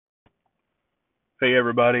Hey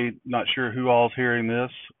everybody, not sure who all's hearing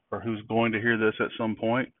this or who's going to hear this at some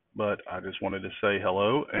point, but I just wanted to say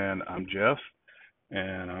hello, and I'm Jeff,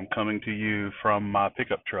 and I'm coming to you from my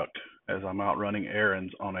pickup truck as I'm out running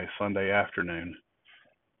errands on a Sunday afternoon.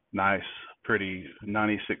 Nice, pretty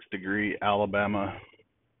 96-degree Alabama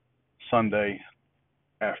Sunday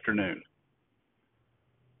afternoon.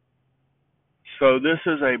 So this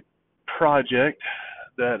is a project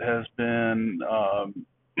that has been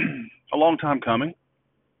a long time coming.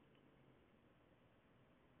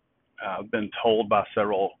 I've been told by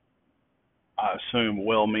several, I assume,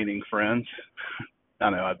 well-meaning friends. I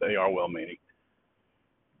know they are well-meaning,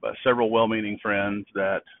 but several well-meaning friends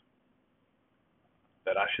that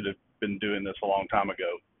I should have been doing this a long time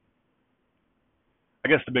ago. I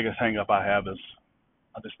guess the biggest hang up I have is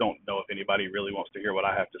I just don't know if anybody really wants to hear what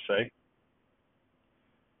I have to say.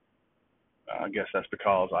 I guess that's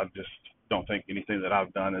because I just don't think anything that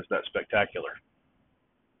I've done is that spectacular.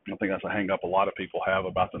 I think that's a hang up a lot of people have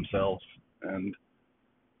about themselves, and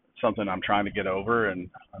it's something I'm trying to get over, and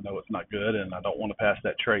I know it's not good, and I don't want to pass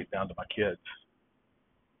that trait down to my kids.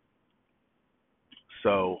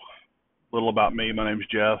 So, a little about me. My name's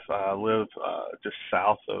Jeff. I live just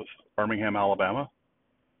south of Birmingham, Alabama.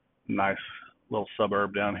 Nice little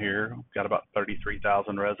suburb down here. Got about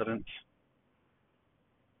 33,000 residents,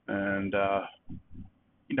 and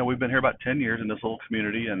we've been here about 10 years in this little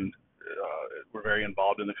community, and we're very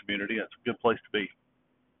involved in the community. It's a good place to be.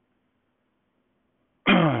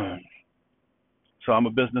 So I'm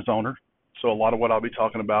a business owner. So a lot of what I'll be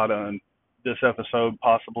talking about in this episode,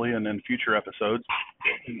 possibly, and in future episodes,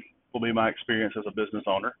 will be my experience as a business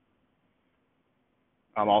owner.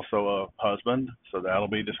 I'm also a husband, so that'll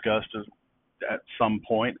be discussed at some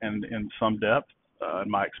point and in some depth, and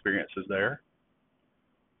my experiences there.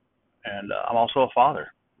 And I'm also a father,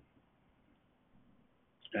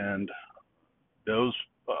 and those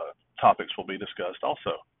topics will be discussed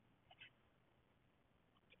also.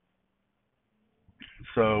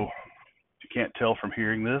 So if you can't tell from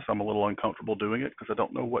hearing this, I'm a little uncomfortable doing it because I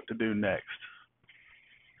don't know what to do next.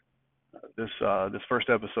 This first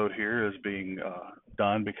episode here is being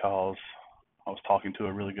done because I was talking to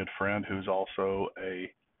a really good friend who's also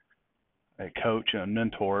a coach and a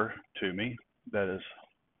mentor to me that has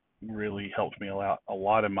really helped me a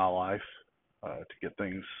lot in my life to get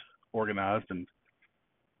things organized, and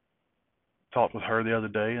talked with her the other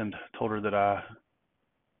day and told her that I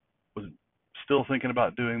was still thinking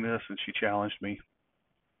about doing this, and she challenged me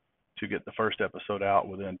to get the first episode out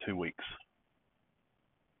within 2 weeks.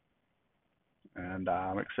 And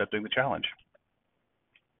I'm accepting the challenge.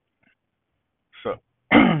 So,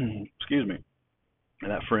 excuse me.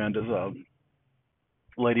 And that friend is a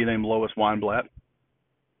lady named Lois Weinblatt.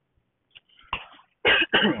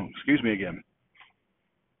 Excuse me again.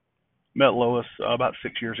 Met Lois about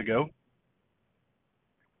 6 years ago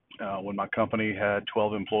when my company had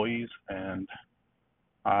 12 employees, and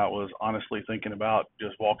I was honestly thinking about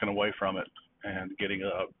just walking away from it and getting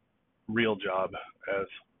a real job, as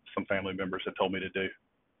some family members had told me to do.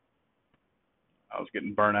 I was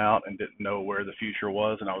getting burnt out and didn't know where the future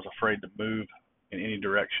was, and I was afraid to move in any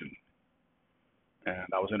direction. And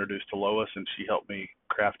I was introduced to Lois, and she helped me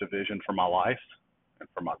craft a vision for my life and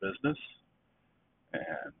for my business,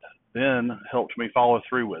 and then helped me follow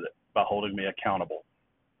through with it by holding me accountable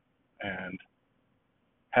and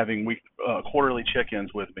having quarterly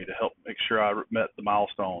check-ins with me to help make sure I met the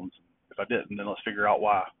milestones. If I didn't, then let's figure out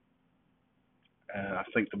why. And I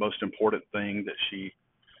think the most important thing that she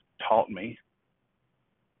taught me,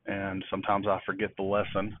 and sometimes I forget the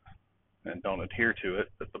lesson and don't adhere to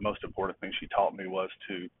it, but the most important thing she taught me was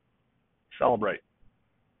to celebrate.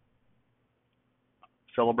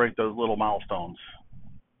 Celebrate those little milestones.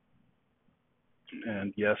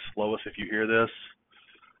 And yes, Lois, if you hear this,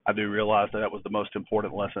 I do realize that was the most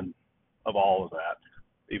important lesson of all of that,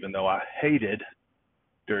 even though I hated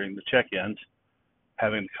during the check-ins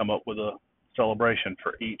having to come up with a celebration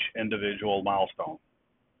for each individual milestone.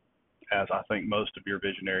 As I think most of your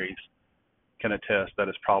visionaries can attest, that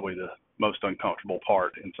is probably the most uncomfortable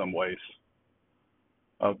part in some ways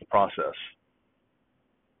of the process.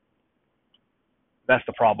 That's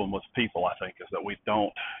the problem with people, I think, is that we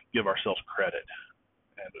don't give ourselves credit.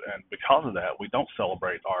 And because of that, we don't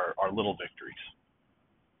celebrate our little victories.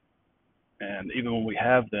 And even when we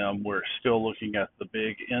have them, we're still looking at the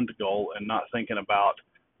big end goal and not thinking about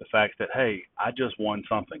the fact that, hey, I just won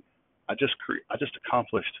something. I just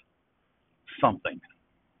accomplished something.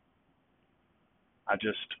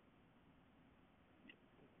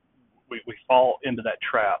 We fall into that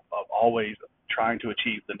trap of always trying to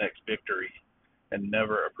achieve the next victory and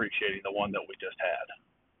never appreciating the one that we just had.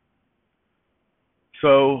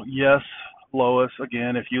 So, yes, Lois,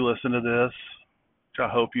 again, if you listen to this, which I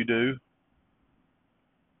hope you do,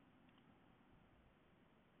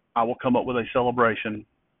 I will come up with a celebration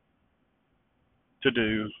to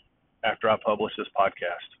do after I publish this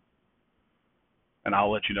podcast, and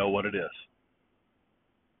I'll let you know what it is.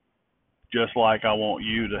 Just like I want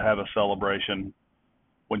you to have a celebration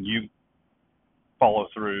when you follow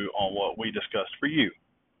through on what we discussed for you.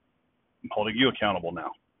 I'm holding you accountable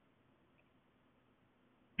now.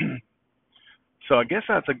 So I guess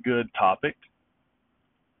that's a good topic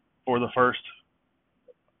for the first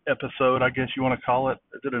episode, I guess you want to call it.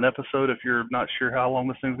 Is it an episode if you're not sure how long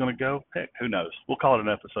this thing's going to go? Heck, who knows? We'll call it an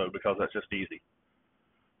episode because that's just easy.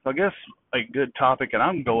 So I guess a good topic, and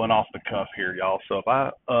I'm going off the cuff here, y'all. So if I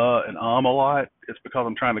and a lot, it's because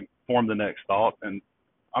I'm trying to form the next thought, and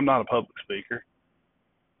I'm not a public speaker.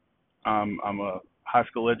 I'm a high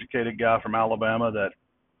school educated guy from Alabama that,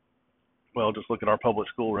 well, just look at our public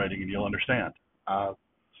school rating and you'll understand.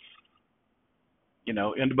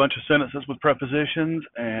 End a bunch of sentences with prepositions,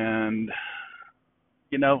 and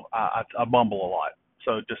I bumble a lot.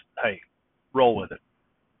 So just, hey, roll with it.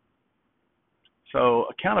 So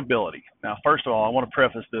accountability. Now, first of all, I want to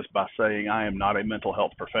preface this by saying I am not a mental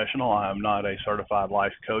health professional. I am not a certified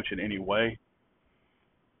life coach in any way.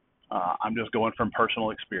 I'm just going from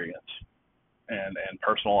personal experience and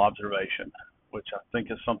personal observation, which I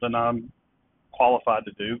think is something I'm qualified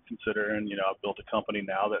to do, considering, I've built a company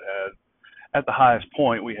now that had, at the highest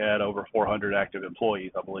point, we had over 400 active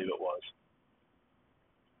employees, I believe it was.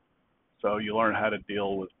 So you learn how to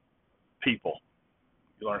deal with people.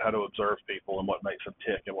 You learn how to observe people and what makes them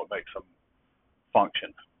tick and what makes them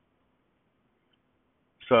function.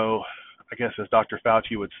 So I guess as Dr.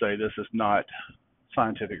 Fauci would say, this is not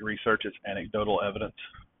scientific research, it's anecdotal evidence.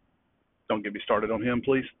 Don't get me started on him,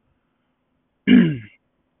 please.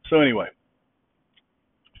 So anyway,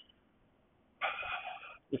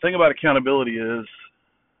 the thing about accountability is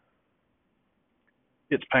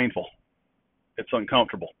it's painful. It's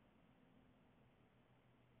uncomfortable.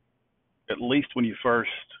 At least when you first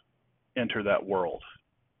enter that world.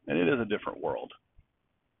 And it is a different world.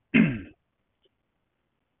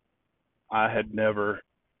 I had never,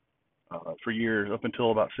 for years, up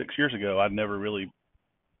until about 6 years ago, I'd never really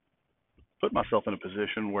put myself in a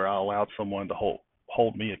position where I allowed someone to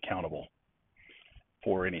hold me accountable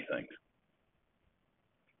for anything.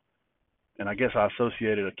 And I guess I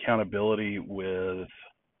associated accountability with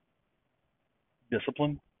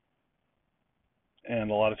discipline. And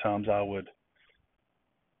a lot of times I would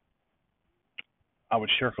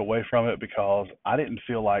shirk away from it because I didn't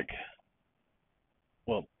feel like,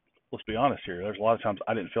 well, let's be honest here. There's a lot of times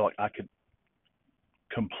I didn't feel like I could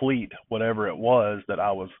complete whatever it was that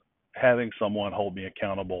I was having someone hold me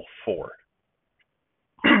accountable for.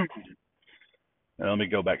 And let me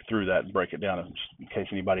go back through that and break it down in case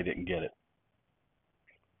anybody didn't get it.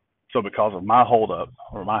 So because of my hold up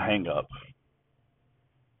or my hang up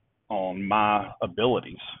on my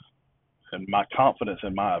abilities and my confidence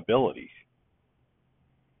in my ability,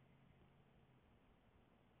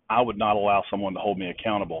 I would not allow someone to hold me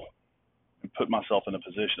accountable and put myself in a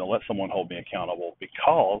position to let someone hold me accountable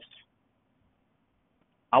because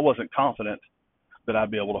I wasn't confident that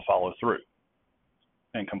I'd be able to follow through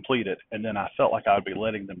and complete it. And then I felt like I would be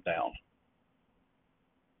letting them down.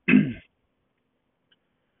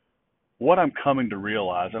 What I'm coming to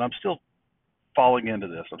realize, and I'm still falling into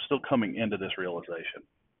this, I'm still coming into this realization.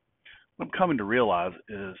 What I'm coming to realize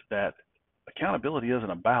is that accountability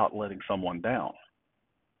isn't about letting someone down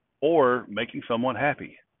or making someone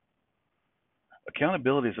happy.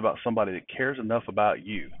 Accountability is about somebody that cares enough about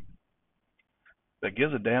you, that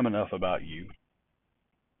gives a damn enough about you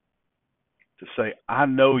to say, I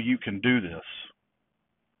know you can do this,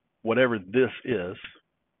 whatever this is.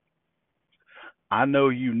 I know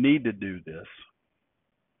you need to do this,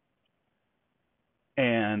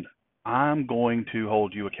 and I'm going to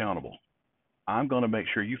hold you accountable. I'm going to make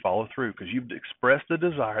sure you follow through because you've expressed the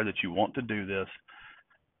desire that you want to do this.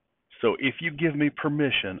 So if you give me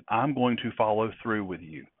permission, I'm going to follow through with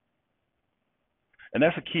you. And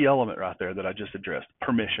that's a key element right there that I just addressed,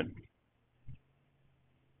 permission.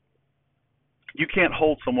 You can't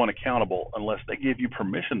hold someone accountable unless they give you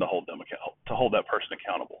permission to hold that person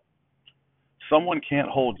accountable. Someone can't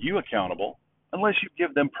hold you accountable unless you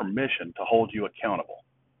give them permission to hold you accountable.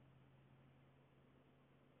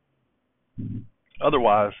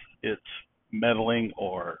 Otherwise, it's meddling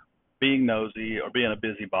or being nosy or being a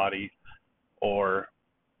busybody or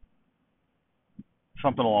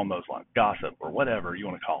something along those lines, gossip or whatever you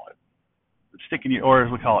want to call it. Or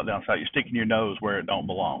as we call it down south, you're sticking your nose where it don't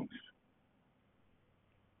belong.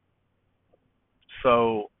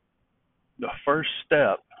 So the first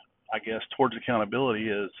step, I guess, towards accountability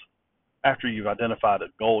is after you've identified a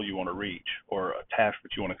goal you want to reach or a task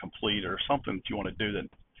that you want to complete or something that you want to do that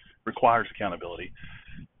requires accountability,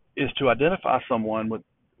 is to identify someone with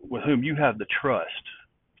whom you have the trust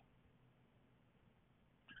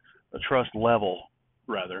level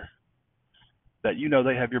rather, that you know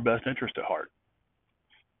they have your best interest at heart.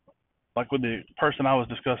 Like with the person I was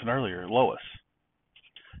discussing earlier, Lois,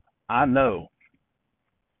 I know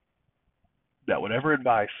that whatever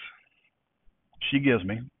advice she gives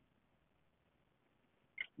me,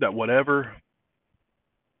 that whatever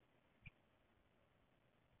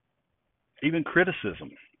even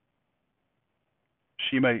criticism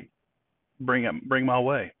she may bring my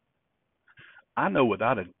way, I know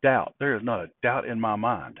without a doubt, there is not a doubt in my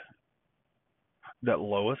mind that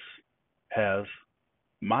Lois has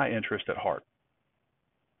my interest at heart.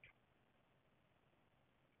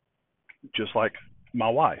 Just like my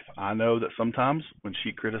wife, I know that sometimes when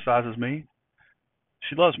she criticizes me,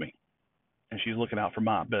 she loves me and she's looking out for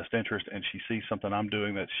my best interest and she sees something I'm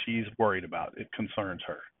doing that she's worried about. It concerns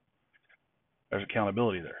her. There's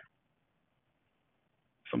accountability there.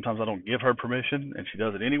 Sometimes I don't give her permission and she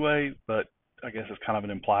does it anyway, but I guess it's kind of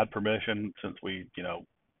an implied permission since we,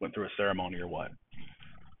 went through a ceremony or what.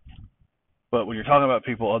 But when you're talking about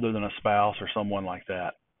people other than a spouse or someone like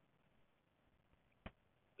that,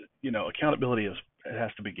 accountability it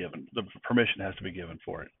has to be given. The permission has to be given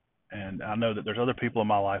for it. And I know that there's other people in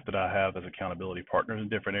my life that I have as accountability partners in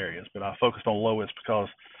different areas, but I focused on Lois because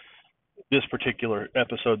this particular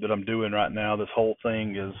episode that I'm doing right now, this whole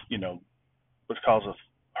thing is, because of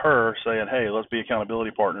her saying, "Hey, let's be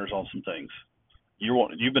accountability partners on some things."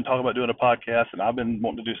 You've been talking about doing a podcast, and I've been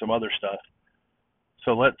wanting to do some other stuff.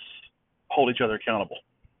 So let's hold each other accountable.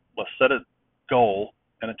 Let's set a goal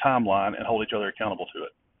and a timeline and hold each other accountable to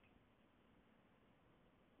it.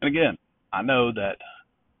 And again, I know that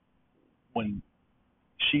when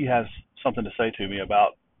she has something to say to me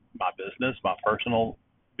about my business, my personal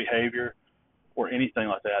behavior, or anything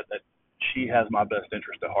like that, that she has my best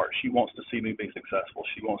interest at heart. She wants to see me be successful.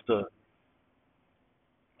 She wants to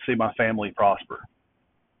see my family prosper.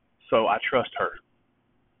 So I trust her.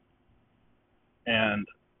 And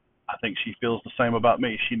I think she feels the same about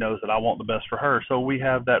me. She knows that I want the best for her. So we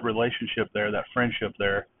have that relationship there, that friendship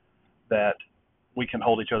there, that we can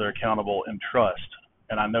hold each other accountable and trust.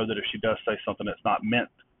 And I know that if she does say something that's not meant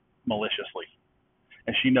maliciously,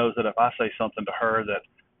 and she knows that if I say something to her that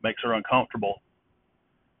makes her uncomfortable,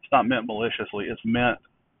 it's not meant maliciously. It's meant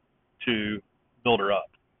to build her up.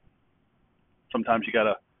 Sometimes you got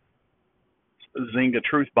to zing a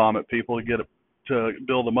truth bomb at people to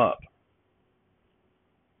build them up.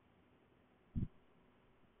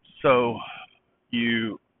 So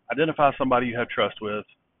you identify somebody you have trust with,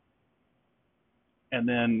 and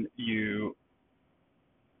then you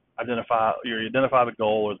identify the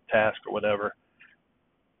goal or the task or whatever,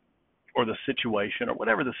 or the situation or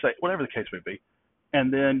whatever the case may be,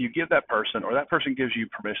 and then you give that person, or that person gives you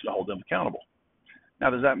permission to hold them accountable. Now,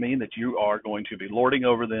 does that mean that you are going to be lording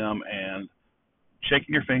over them and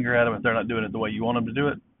shaking your finger at them if they're not doing it the way you want them to do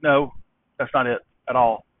it? No, that's not it at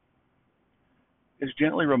all. It's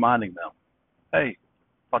gently reminding them, "Hey,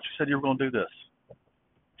 I thought you said you were going to do this.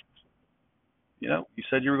 You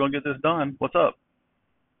said you were going to get this done. What's up?"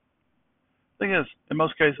 Thing is, in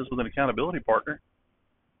most cases with an accountability partner,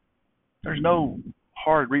 there's no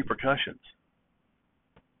hard repercussions.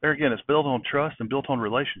 There again, it's built on trust and built on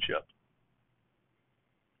relationship.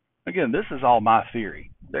 Again, this is all my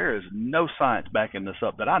theory. There is no science backing this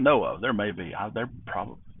up that I know of. There may be. There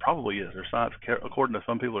probably is. There's science, according to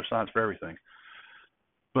some people, there's science for everything.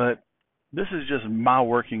 But this is just my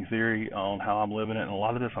working theory on how I'm living it, and a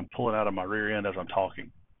lot of this I'm pulling out of my rear end as I'm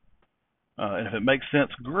talking. And if it makes sense,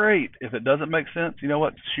 great. If it doesn't make sense, you know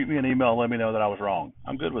what? Shoot me an email and let me know that I was wrong.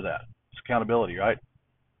 I'm good with that. It's accountability, right?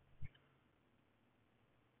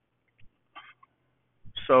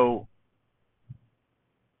 So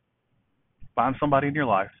find somebody in your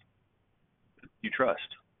life you trust,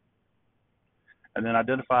 and then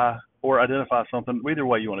identify something, either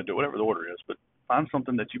way you want to do it, whatever the order is, but find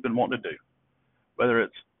something that you've been wanting to do, whether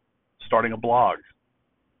it's starting a blog,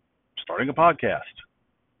 starting a podcast,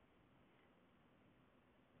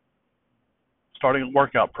 starting a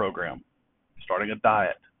workout program, starting a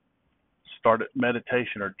diet, start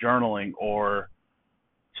meditation or journaling, or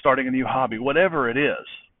starting a new hobby, whatever it is.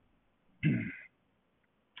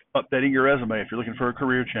 Updating your resume if you're looking for a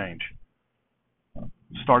career change,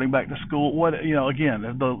 starting back to school, again,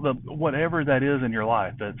 the whatever that is in your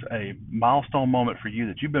life that's a milestone moment for you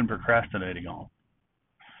that you've been procrastinating on.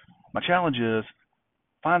 My challenge is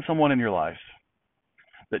find someone in your life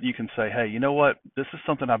that you can say, hey, you know what? This is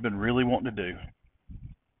something I've been really wanting to do,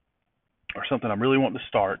 or something I'm really wanting to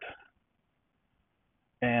start,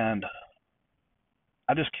 and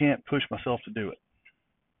I just can't push myself to do it.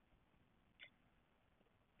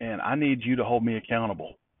 And I need you to hold me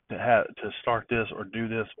accountable to start this or do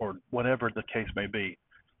this or whatever the case may be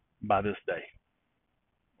by this day,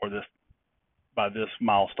 or this by this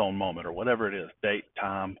milestone moment, or whatever it is, date,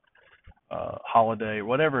 time, holiday,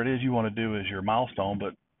 whatever it is you want to do is your milestone.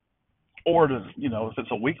 But or to, if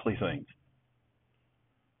it's a weekly thing,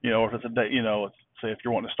 or if it's a day, say if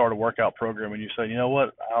you're wanting to start a workout program and you say, you know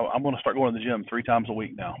what, I'm going to start going to the gym 3 times a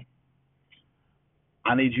week now.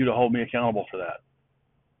 I need you to hold me accountable for that,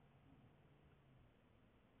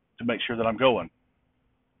 to make sure that I'm going,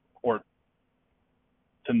 or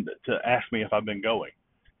to ask me if I've been going.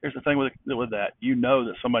 Here's the thing with that.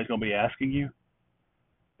 That somebody's going to be asking you,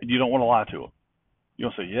 and you don't want to lie to them.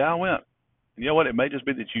 You'll say, yeah, I went. And you know what? It may just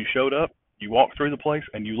be that you showed up, you walked through the place,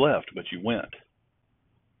 and you left, but you went.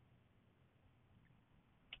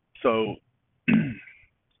 So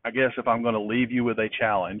I guess if I'm going to leave you with a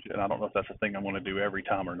challenge, and I don't know if that's a thing I'm going to do every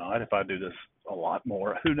time or not, if I do this a lot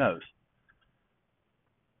more, who knows?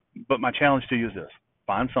 But my challenge to you is this.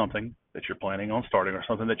 Find something that you're planning on starting, or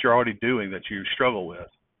something that you're already doing that you struggle with.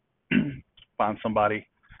 Find somebody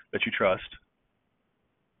that you trust,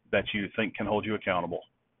 that you think can hold you accountable,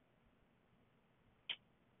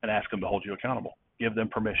 and ask them to hold you accountable. Give them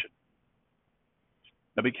permission.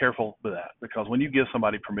 Now be careful with that, because when you give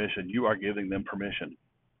somebody permission, you are giving them permission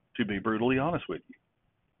to be brutally honest with you.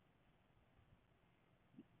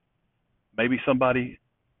 Maybe somebody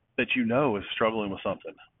that is struggling with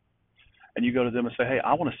something, and you go to them and say, hey,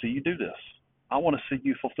 I want to see you do this. I want to see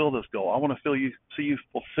you fulfill this goal. I want to see you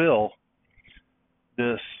fulfill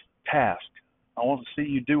this task. I want to see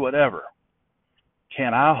you do whatever.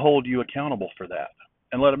 Can I hold you accountable for that?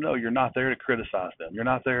 And let them know you're not there to criticize them. You're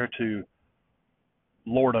not there to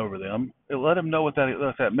lord over them. Let them know what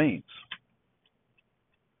that means.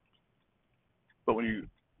 But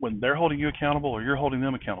when they're holding you accountable, or you're holding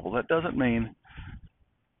them accountable, that doesn't mean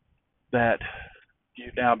that you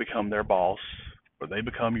now become their boss, or they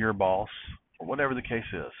become your boss, or whatever the case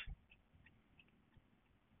is.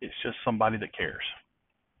 It's just somebody that cares.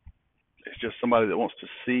 It's just somebody that wants to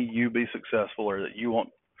see you be successful, or that you want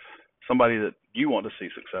somebody that you want to see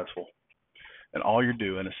successful. And all you're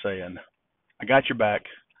doing is saying, I got your back,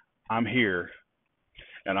 I'm here,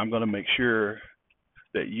 and I'm going to make sure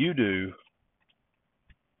that you do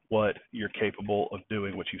what you're capable of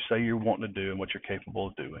doing, what you say you're wanting to do, and what you're capable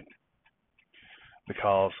of doing.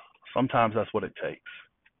 Because sometimes that's what it takes.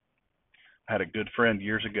 I had a good friend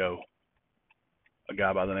years ago, a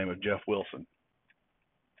guy by the name of Jeff Wilson,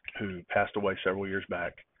 who passed away several years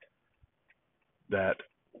back, that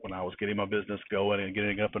when I was getting my business going and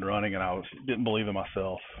getting up and running, and I didn't believe in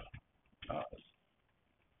myself.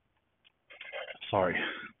 Sorry,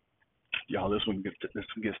 y'all, this one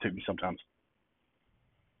gets to me sometimes.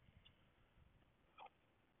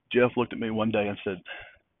 Jeff looked at me one day and said,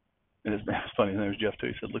 and it's funny, his name was Jeff too.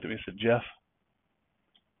 He looked at me and said, Jeff,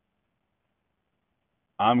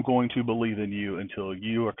 I'm going to believe in you until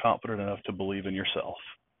you are confident enough to believe in yourself.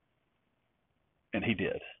 And he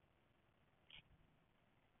did.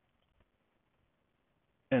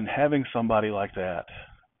 And having somebody like that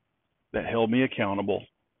held me accountable,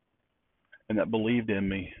 and that believed in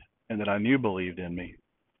me, and that I knew believed in me,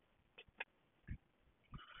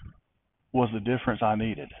 was the difference I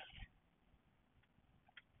needed.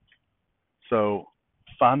 So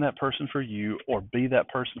find that person for you, or be that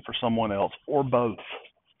person for someone else, or both.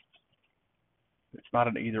 It's not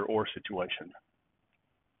an either or situation.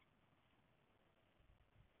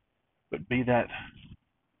 But be that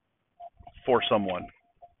for someone.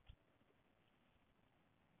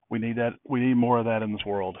 We need that. We need more of that in this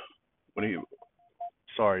world.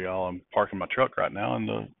 Sorry, y'all. I'm parking my truck right now,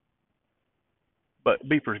 but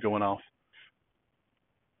beeper's going off.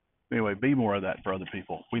 Anyway, be more of that for other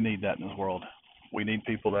people. We need that in this world. We need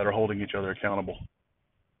people that are holding each other accountable.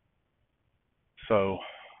 So,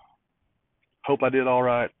 hope I did all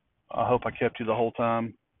right. I hope I kept you the whole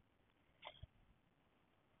time.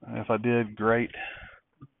 If I did, great.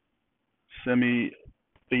 Send me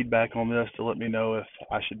feedback on this to let me know if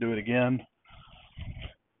I should do it again.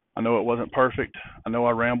 I know it wasn't perfect. I know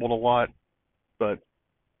I rambled a lot, but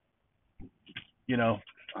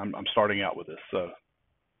I'm starting out with this. So,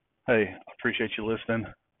 hey, I appreciate you listening,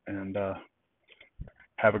 and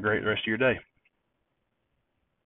have a great rest of your day.